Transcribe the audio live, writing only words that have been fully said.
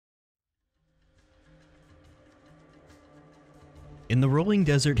In the rolling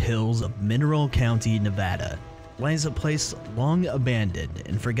desert hills of Mineral County, Nevada, lies a place long abandoned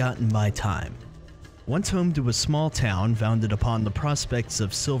and forgotten by time. Once home to a small town founded upon the prospects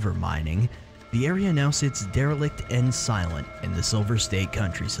of silver mining, the area now sits derelict and silent in the Silver State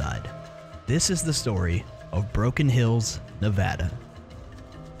countryside. This is the story of Broken Hills, Nevada.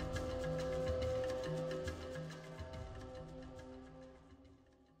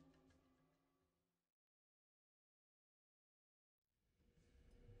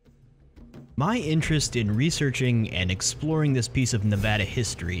 My interest in researching and exploring this piece of Nevada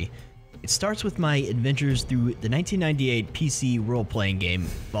history, it starts with my adventures through the 1998 PC role-playing game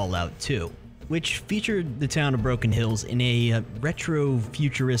Fallout 2, which featured the town of Broken Hills in a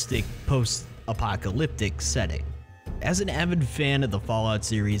retro-futuristic post-apocalyptic setting. As an avid fan of the Fallout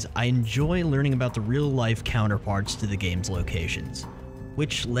series, I enjoy learning about the real-life counterparts to the game's locations,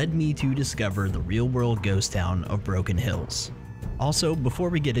 which led me to discover the real-world ghost town of Broken Hills. Also, before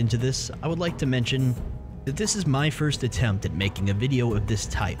we get into this, I would like to mention that this is my first attempt at making a video of this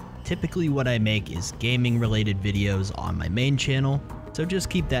type. Typically what I make is gaming related videos on my main channel, so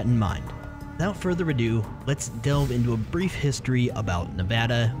just keep that in mind. Without further ado, let's delve into a brief history about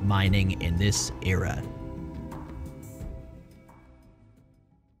Nevada mining in this era.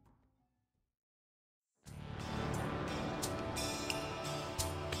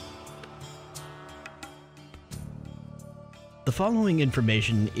 The following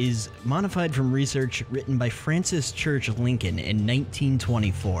information is modified from research written by Francis Church Lincoln in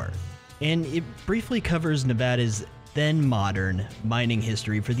 1924, and it briefly covers Nevada's then modern mining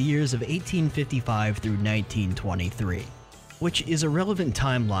history for the years of 1855 through 1923, which is a relevant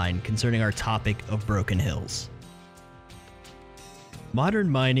timeline concerning our topic of Broken Hills. Modern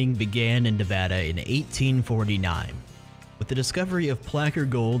mining began in Nevada in 1849. With the discovery of placer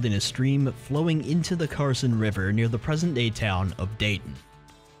gold in a stream flowing into the Carson River near the present-day town of Dayton.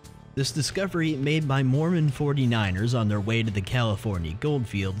 This discovery, made by Mormon 49ers on their way to the California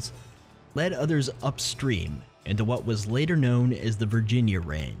goldfields, led others upstream into what was later known as the Virginia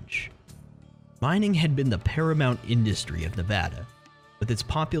Range. Mining had been the paramount industry of Nevada, with its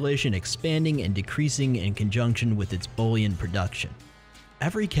population expanding and decreasing in conjunction with its bullion production.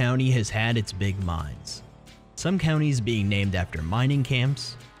 Every county has had its big mines, some counties being named after mining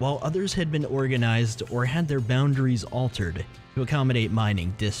camps, while others had been organized or had their boundaries altered to accommodate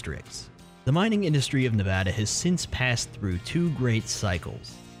mining districts. The mining industry of Nevada has since passed through two great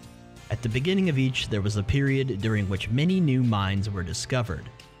cycles. At the beginning of each, there was a period during which many new mines were discovered,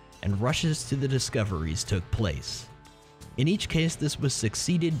 and rushes to the discoveries took place. In each case, this was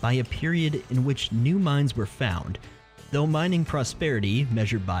succeeded by a period in which new mines were found, though mining prosperity,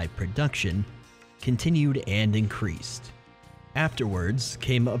 measured by production, continued and increased. Afterwards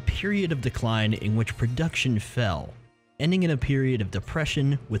came a period of decline in which production fell, ending in a period of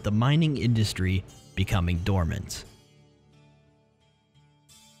depression with the mining industry becoming dormant.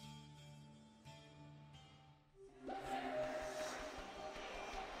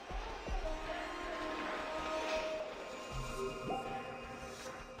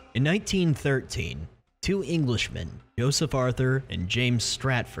 In 1913, two Englishmen, Joseph Arthur and James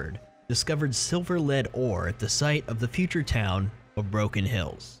Stratford, discovered silver-lead ore at the site of the future town of Broken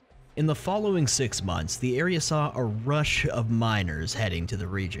Hills. In the following 6 months, the area saw a rush of miners heading to the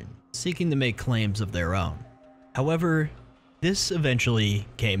region, seeking to make claims of their own. However, this eventually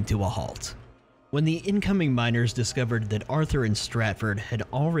came to a halt when the incoming miners discovered that Arthur and Stratford had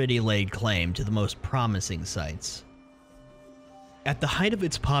already laid claim to the most promising sites. At the height of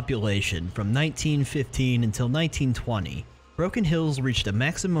its population from 1915 until 1920, Broken Hills reached a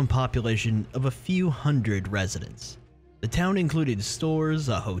maximum population of a few hundred residents. The town included stores,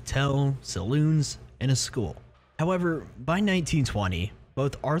 a hotel, saloons, and a school. However, by 1920,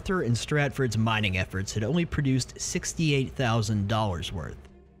 both Arthur and Stratford's mining efforts had only produced $68,000 worth,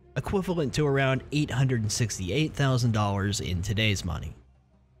 equivalent to around $868,000 in today's money.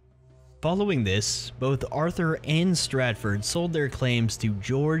 Following this, both Arthur and Stratford sold their claims to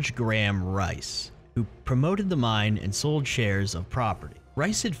George Graham Rice, who promoted the mine and sold shares of property.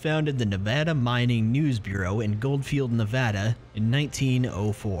 Rice had founded the Nevada Mining News Bureau in Goldfield, Nevada in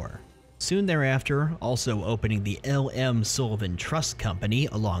 1904. Soon thereafter, also opening the L.M. Sullivan Trust Company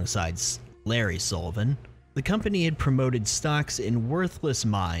alongside Larry Sullivan, the company had promoted stocks in worthless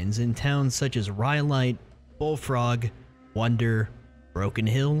mines in towns such as Rhyolite, Bullfrog, Wonder, Broken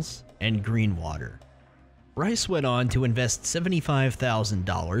Hills, and Greenwater. Rice went on to invest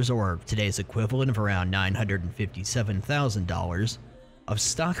 $75,000, or today's equivalent of around $957,000, of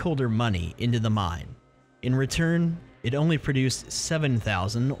stockholder money into the mine. In return, it only produced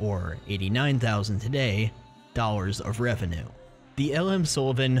 $7,000, or $89,000 today, of revenue. The L.M.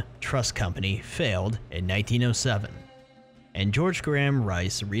 Sullivan Trust Company failed in 1907, and George Graham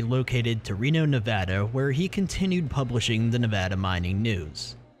Rice relocated to Reno, Nevada, where he continued publishing the Nevada Mining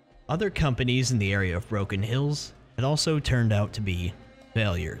News. Other companies in the area of Broken Hills had also turned out to be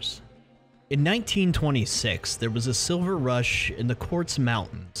failures. In 1926, there was a silver rush in the Quartz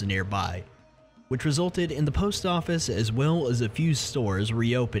Mountains nearby, which resulted in the post office as well as a few stores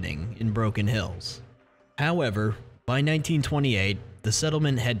reopening in Broken Hills. However, by 1928, the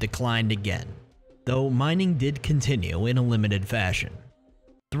settlement had declined again, though mining did continue in a limited fashion.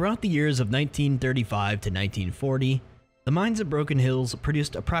 Throughout the years of 1935 to 1940, the mines at Broken Hills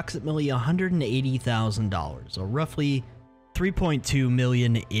produced approximately $180,000, or roughly $3.2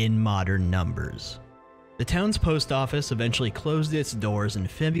 million in modern numbers. The town's post office eventually closed its doors in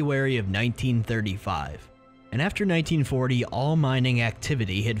February of 1935, and after 1940, all mining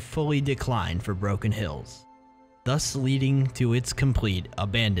activity had fully declined for Broken Hills, thus leading to its complete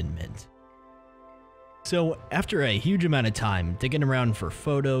abandonment. So, after a huge amount of time digging around for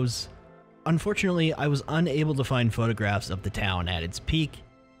photos, unfortunately I was unable to find photographs of the town at its peak.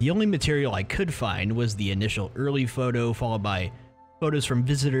 The only material I could find was the initial early photo, followed by photos from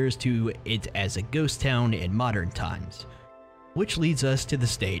visitors to it as a ghost town in modern times, which leads us to the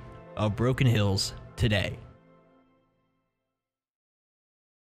state of Broken Hills today.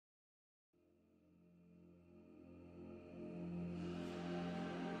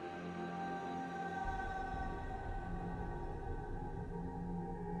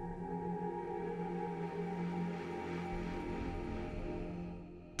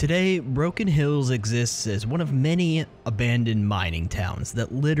 Today, Broken Hills exists as one of many abandoned mining towns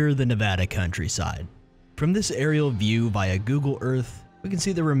that litter the Nevada countryside. From this aerial view via Google Earth, we can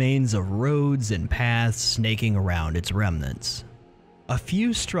see the remains of roads and paths snaking around its remnants. A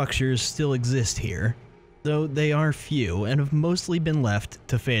few structures still exist here, though they are few and have mostly been left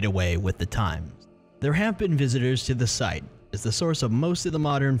to fade away with the times. There have been visitors to the site, as the source of most of the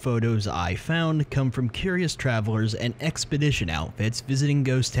modern photos I found come from curious travelers and expedition outfits visiting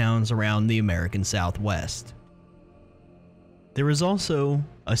ghost towns around the American Southwest. There is also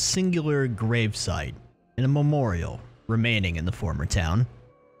a singular grave site and a memorial remaining in the former town,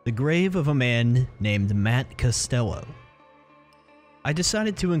 the grave of a man named Matt Costello. I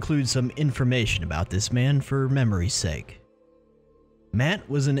decided to include some information about this man for memory's sake. Matt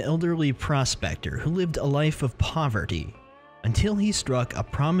was an elderly prospector who lived a life of poverty until he struck a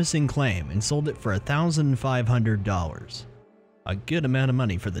promising claim and sold it for $1,500, a good amount of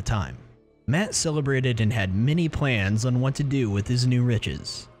money for the time. Matt celebrated and had many plans on what to do with his new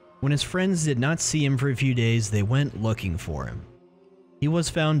riches. When his friends did not see him for a few days, they went looking for him. He was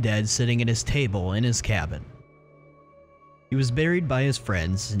found dead sitting at his table in his cabin. He was buried by his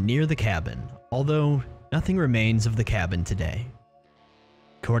friends near the cabin, although nothing remains of the cabin today.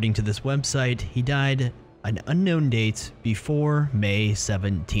 According to this website, he died an unknown date before May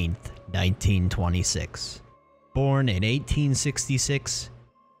 17, 1926. Born in 1866,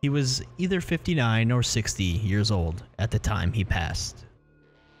 he was either 59 or 60 years old at the time he passed.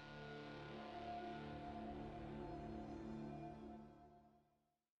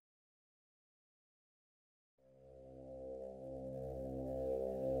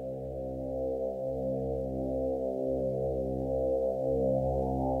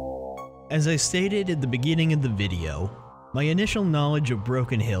 As I stated at the beginning of the video, my initial knowledge of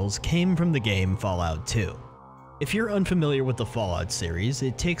Broken Hills came from the game Fallout 2. If you're unfamiliar with the Fallout series,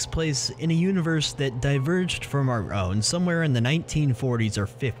 it takes place in a universe that diverged from our own somewhere in the 1940s or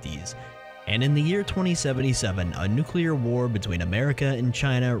 50s, and in the year 2077, a nuclear war between America and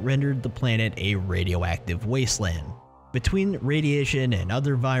China rendered the planet a radioactive wasteland. Between radiation and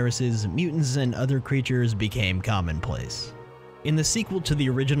other viruses, mutants and other creatures became commonplace. In the sequel to the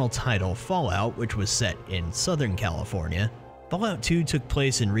original title, Fallout, which was set in Southern California, Fallout 2 took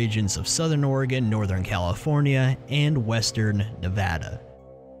place in regions of Southern Oregon, Northern California, and Western Nevada.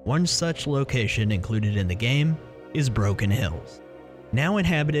 One such location included in the game is Broken Hills. Now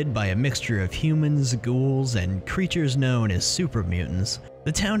inhabited by a mixture of humans, ghouls, and creatures known as super mutants,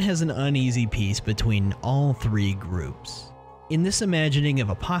 the town has an uneasy peace between all three groups. In this imagining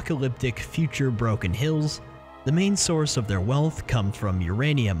of apocalyptic future Broken Hills, the main source of their wealth comes from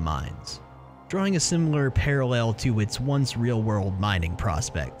uranium mines, drawing a similar parallel to its once real-world mining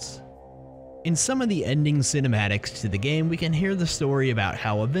prospects. In some of the ending cinematics to the game, we can hear the story about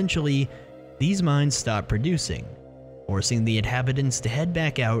how eventually these mines stopped producing, forcing the inhabitants to head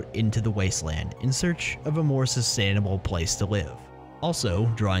back out into the wasteland in search of a more sustainable place to live, also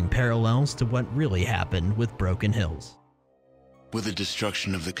drawing parallels to what really happened with Broken Hills. With the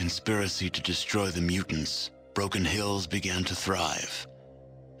destruction of the conspiracy to destroy the mutants, Broken Hills began to thrive.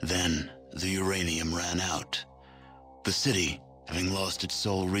 Then, the uranium ran out. The city, having lost its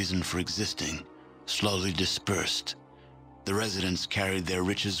sole reason for existing, slowly dispersed. The residents carried their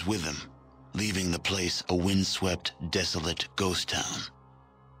riches with them, leaving the place a windswept, desolate ghost town.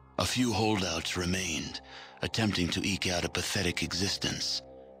 A few holdouts remained, attempting to eke out a pathetic existence,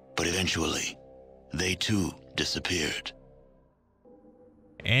 but eventually, they too disappeared.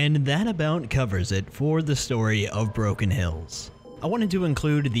 And that about covers it for the story of Broken Hills. I wanted to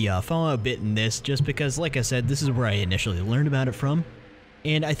include the Fallout bit in this just because, like I said, this is where I initially learned about it from,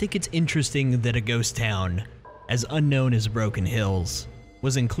 and I think it's interesting that a ghost town as unknown as Broken Hills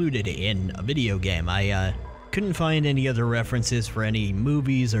was included in a video game. I couldn't find any other references for any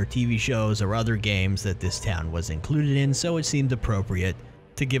movies or TV shows or other games that this town was included in, so it seemed appropriate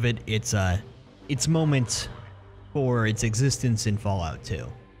to give it its moment for its existence in Fallout 2.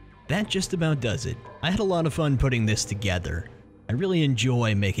 That just about does it. I had a lot of fun putting this together. I really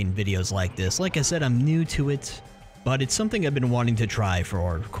enjoy making videos like this. Like I said, I'm new to it, but it's something I've been wanting to try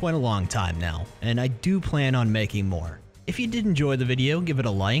for quite a long time now, and I do plan on making more. If you did enjoy the video, give it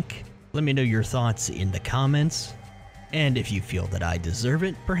a like, let me know your thoughts in the comments, and if you feel that I deserve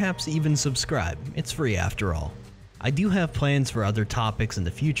it, perhaps even subscribe. It's free after all. I do have plans for other topics in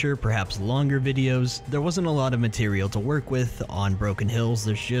the future, perhaps longer videos. There wasn't a lot of material to work with on Broken Hills,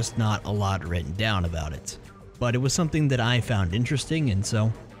 there's just not a lot written down about it. But it was something that I found interesting, and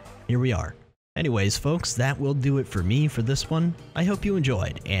so here we are. Anyways, folks, that will do it for me for this one. I hope you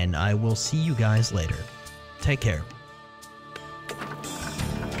enjoyed, and I will see you guys later. Take care.